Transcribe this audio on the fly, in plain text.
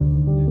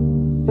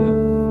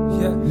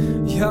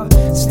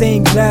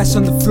stained glass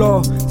on the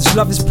floor. This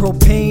love is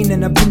propane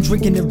and I've been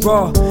drinking it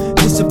raw.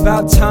 It's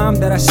about time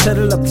that I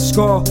settle up the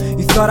score.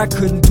 You thought I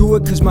couldn't do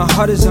it cause my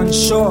heart is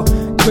unsure.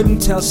 Couldn't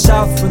tell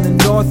south from the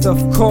north, of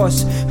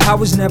course. I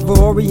was never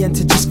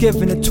oriented, just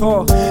giving a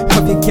tour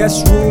of your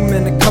guest room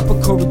and a couple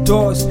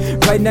corridors,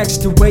 right next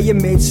to where your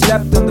maid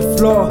slept on the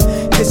floor.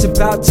 It's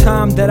about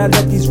time that I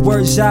let these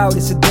words out.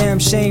 It's a damn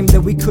shame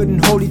that we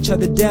couldn't hold each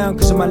other down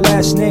cause of my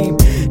last name.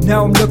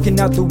 Now I'm looking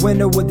out the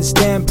window with this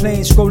damn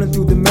plane, scrolling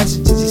through the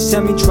messages you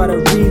sent me, try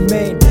to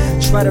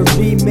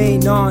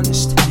remain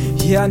honest.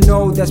 Yeah, I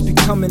know that's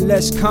becoming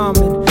less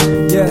common.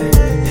 Yeah,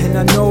 and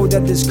I know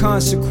that there's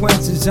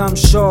consequences, I'm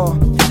sure.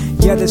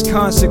 Yeah, there's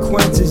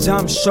consequences,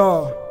 I'm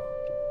sure.